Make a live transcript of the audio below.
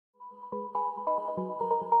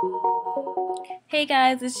Hey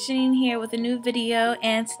guys, it's Janine here with a new video,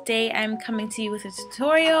 and today I'm coming to you with a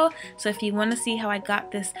tutorial. So if you want to see how I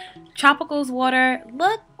got this Tropicals water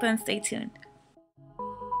look, then stay tuned.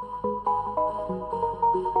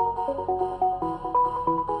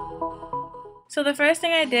 So the first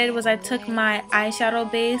thing I did was I took my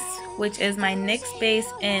eyeshadow base, which is my NYX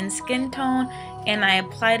base in Skin Tone, and I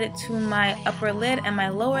applied it to my upper lid and my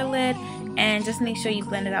lower lid, and just make sure you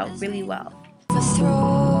blend it out really well.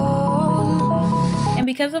 And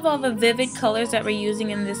because of all the vivid colors that we're using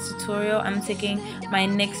in this tutorial, I'm taking my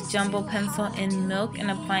NYX Jumbo Pencil in Milk and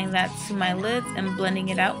applying that to my lids and blending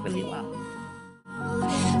it out really well.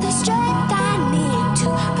 The strength I need to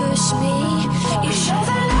push me. You show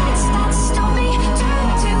the lights that stop me,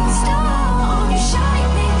 turn to stone. You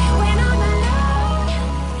shine me when I'm alone.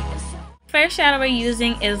 First shadow we're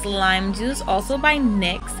using is Lime Juice, also by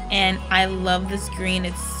NYX, and I love this green.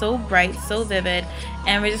 It's so bright, so vivid,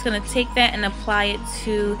 and we're just going to take that and apply it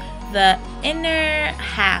to the inner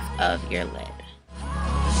half of your lid.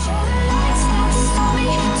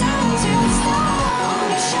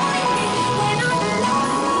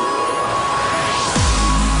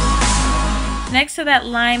 Next to that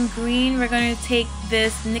lime green, we're going to take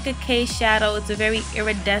this NeneTheFashionista shadow. It's a very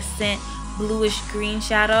iridescent bluish green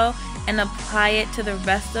shadow, and apply it to the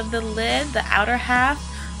rest of the lid, the outer half.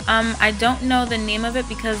 I don't know the name of it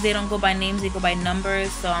because they don't go by names, they go by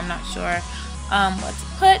numbers, so I'm not sure what to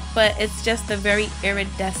put, but it's just a very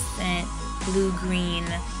iridescent blue-green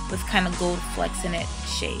with kind of gold flecks in it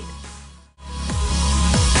shade.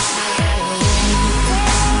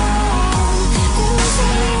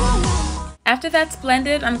 After that's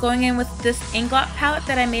blended, I'm going in with this Inglot palette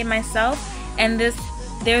that I made myself, and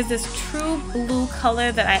there's this true blue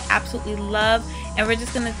color that I absolutely love, and we're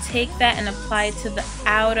just going to take that and apply it to the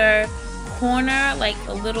outer corner, like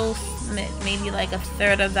a little smidge, maybe like a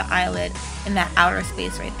third of the eyelid in that outer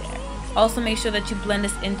space right there. Also make sure that you blend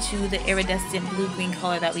this into the iridescent blue-green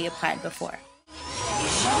color that we applied before.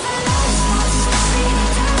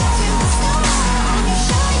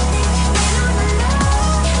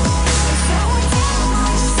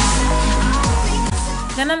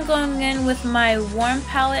 Then I'm going in with my warm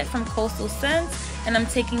palette from Coastal Scents, and I'm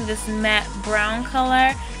taking this matte brown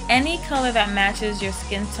color. Any color that matches your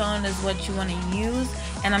skin tone is what you want to use,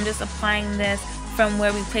 and I'm just applying this from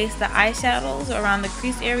where we place the eyeshadows around the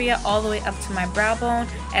crease area all the way up to my brow bone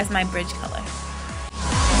as my bridge color.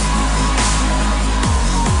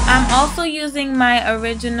 I'm also using my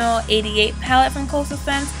original 88 palette from Coastal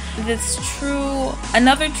Scents. This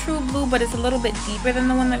another true blue, but it's a little bit deeper than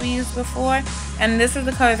the one that we used before, and this is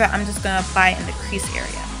the color that I'm just going to apply in the crease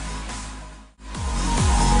area.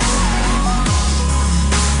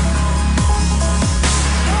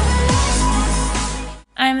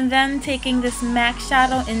 I'm then taking this MAC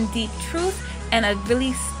shadow in Deep Truth and a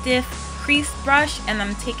really stiff crease brush, and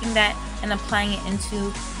I'm taking that and applying it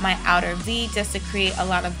into my outer V just to create a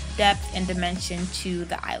lot of depth and dimension to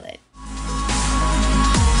the eyelid.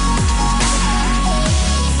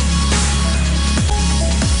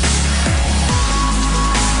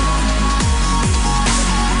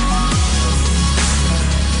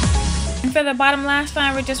 And for the bottom lash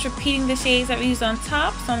line, we're just repeating the shades that we used on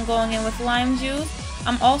top, so I'm going in with Lime Juice.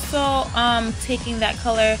 I'm also taking that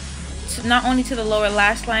color not only to the lower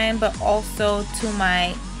lash line, but also to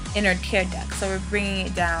my inner tear duct, so we're bringing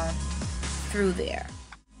it down through there.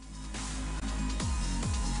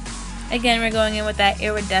 Again, we're going in with that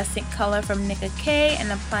iridescent color from NeneTheFashionista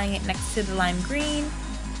and applying it next to the lime green.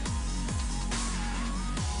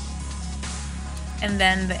 And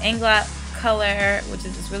then the Inglot color, which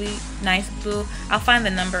is this really nice blue. I'll find the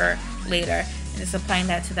number later, and just applying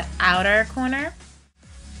that to the outer corner.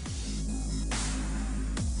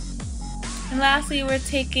 And lastly, we're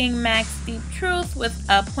taking MAC's Deep Truth with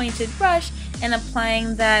a pointed brush and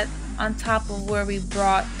applying that on top of where we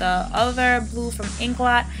brought the other blue from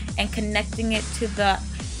Inglot and connecting it to the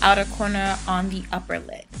outer corner on the upper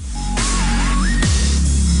lid.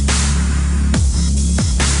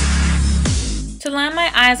 To line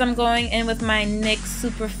my eyes, I'm going in with my NYX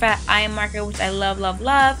Super Fat Eye Marker, which I love, love,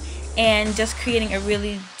 love, and just creating a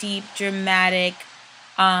really deep, dramatic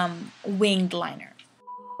winged liner.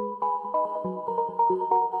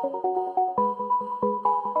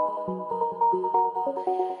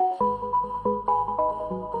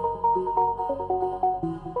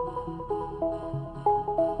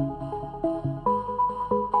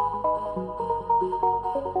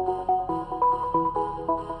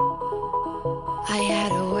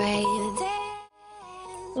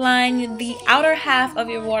 Line the outer half of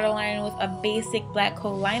your waterline with a basic black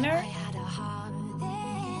kohl liner.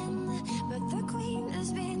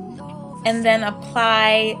 and then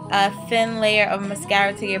apply a thin layer of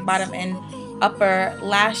mascara to your bottom and upper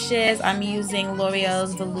lashes. I'm using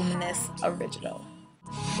L'Oreal's Voluminous Original.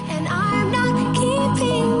 And I'm not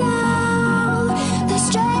keeping now the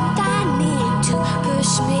strength I need to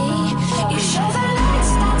push me. You show the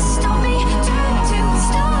lights that stop me, turn to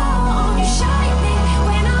stone. You shine me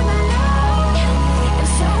when I'm alone, and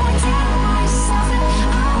so I tell myself that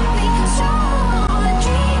I'll be strong.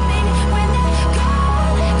 Dreaming when they're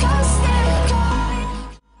gone, 'cause they're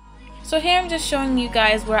gone. So here I'm just showing you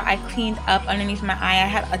guys where I cleaned up underneath my eye. I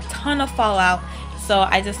had a ton of fallout, so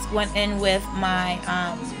I just went in with my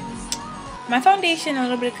my foundation, a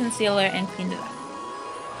little bit of concealer, and cleaned it up.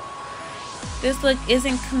 This look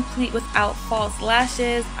isn't complete without false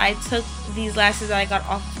lashes. I took these lashes that I got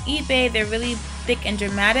off of eBay. They're really thick and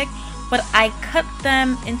dramatic, but I cut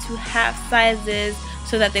them into half sizes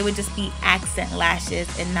so that they would just be accent lashes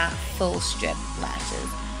and not full strip lashes.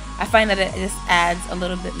 I find that it just adds a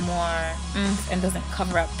little bit more oomph and doesn't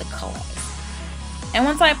cover up the colors. And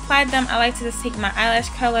once I applied them, I like to just take my eyelash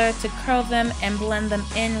curler to curl them and blend them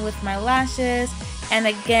in with my lashes. And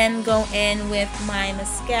again, go in with my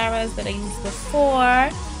mascaras that I used before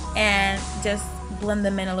and just blend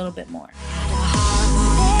them in a little bit more.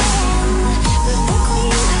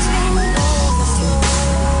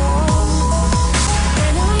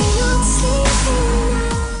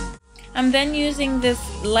 I'm then using this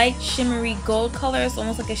light shimmery gold color. It's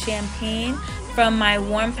almost like a champagne, from my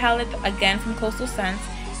Warm palette, again from Coastal Scents.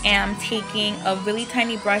 And I'm taking a really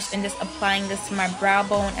tiny brush and just applying this to my brow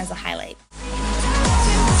bone as a highlight.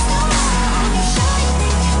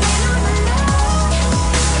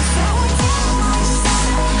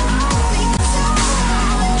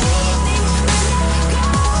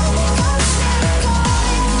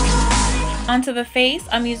 Onto the face,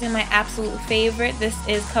 I'm using my absolute favorite. This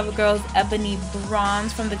is CoverGirl's Ebony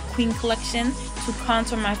Bronze from the Queen Collection to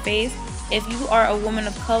contour my face. If you are a woman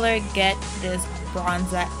of color, get this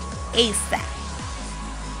bronzer ASAP.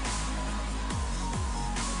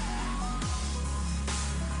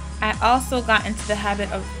 I also got into the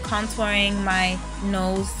habit of contouring my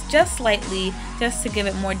nose just slightly, just to give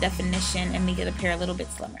it more definition and make it appear a little bit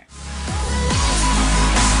slimmer.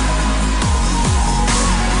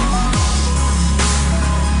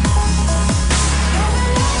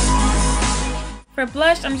 For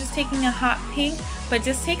blush, I'm just taking a hot pink, but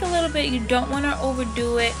just take a little bit. You don't want to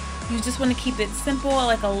overdo it. You just want to keep it simple,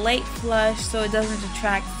 like a light flush, so it doesn't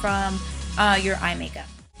detract from your eye makeup.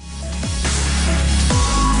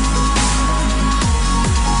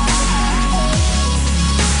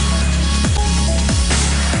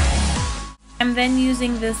 I'm then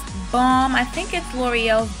using this balm, I think it's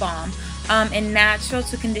L'Oreal's balm, in Natural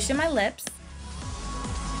to condition my lips.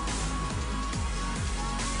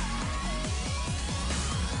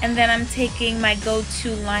 And then I'm taking my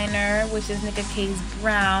go-to liner, which is Nicka K's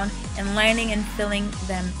Brown, and lining and filling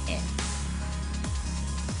them in.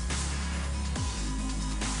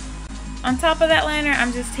 On top of that liner,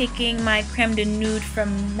 I'm just taking my Creme de Nude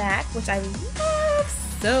from MAC, which I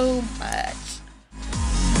love so much.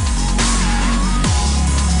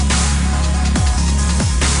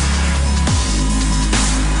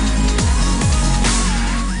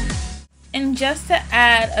 And just to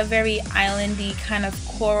add a very islandy kind of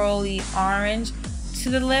corally orange to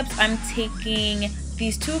the lips, I'm taking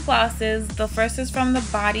these two glosses. The first is from The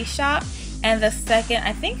Body Shop, and the second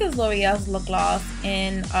I think is L'Oreal's lip gloss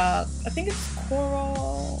in I think it's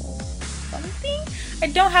coral something. I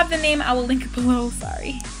don't have the name. I will link it below.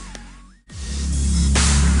 Sorry.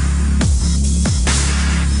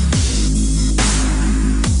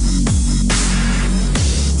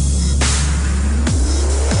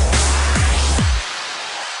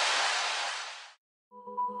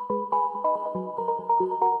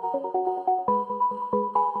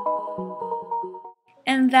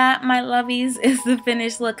 And that, my lovies, is the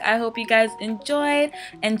finished look. I hope you guys enjoyed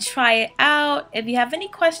and try it out. If you have any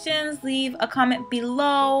questions, leave a comment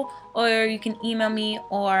below, or you can email me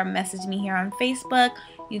or message me here on Facebook.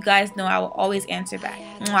 You guys know I will always answer back.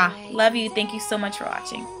 Mwah. Love you. Thank you so much for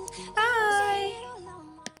watching. Bye.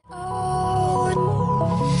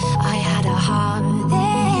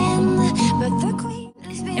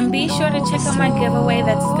 And be sure to check out my giveaway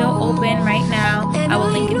that's still open right now. I will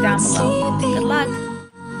link it down below. Good luck.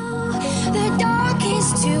 The dark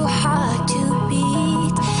is too hard to be